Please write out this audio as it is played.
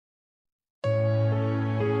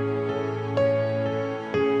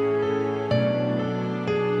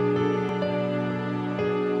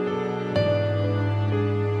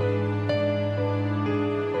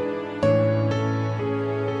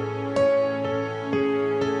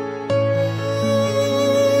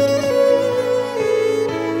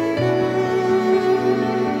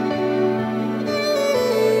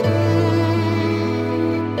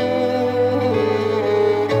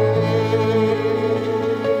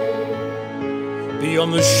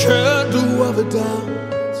beyond the shadow of a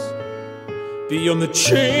doubt, beyond the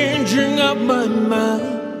changing of my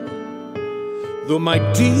mind. Though my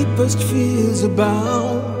deepest fears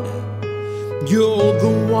abound, you're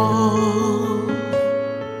the one.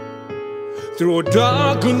 Through a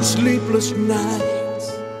dark and sleepless night,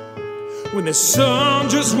 when the sun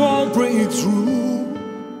just won't break through,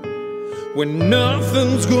 when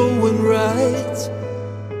nothing's going right,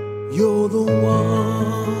 you're the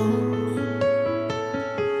one.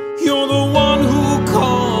 You're the one who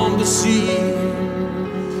calmed the sea.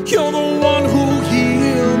 You're the one who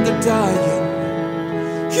healed the dying.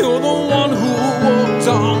 You're the one who walked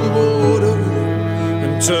on water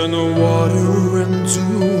and turned the water into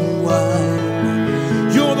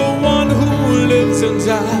wine. You're the one who lives and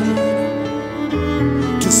died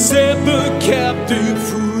to set the captive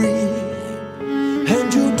free.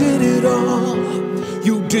 And you did it all,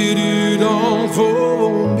 you did it all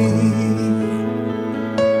for me.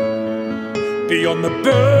 Beyond the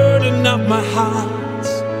burden of my heart,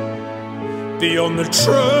 beyond the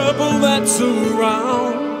trouble that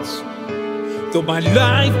surrounds, though my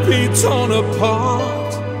life be torn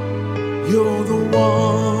apart, you're the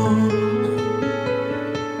one.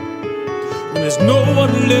 When there's no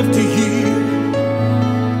one left to hear,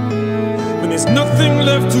 when there's nothing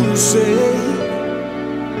left to say,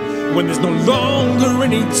 when there's no longer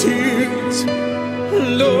any tears,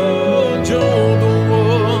 Lord, you're the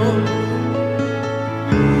one.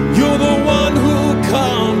 You're the one who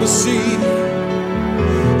calmed the sea.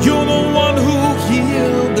 You're the one who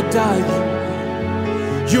healed the dying.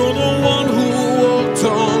 You're the one who walked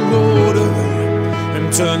on water and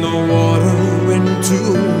turned the water into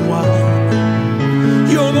wine.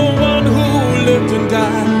 You're the one who lived and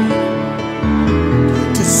died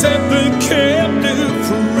to set the captive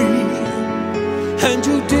free. And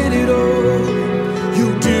you did it all, you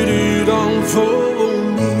did it all for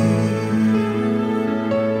me.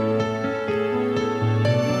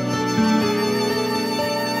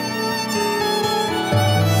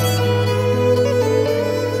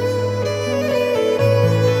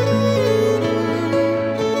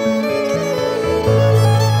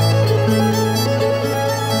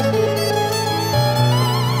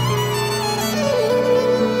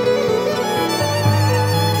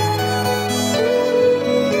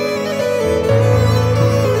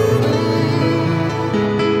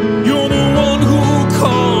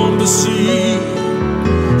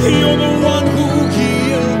 You're the one who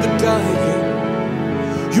healed the dying.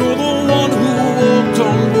 You're the one who walked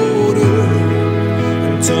on water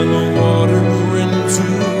and turned the water into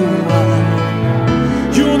wine.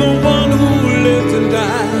 You're the one who lived and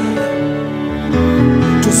died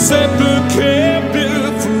to set the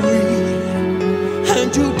captive free. And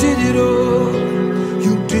you did it all,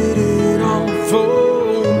 you did it all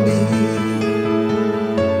for me.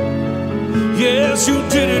 Yes, you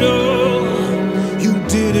did it all,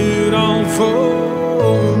 did it all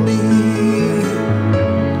for me.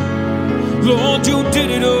 Lord, you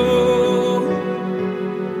did it all,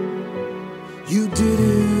 you did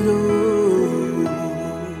it all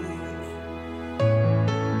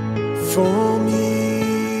for me.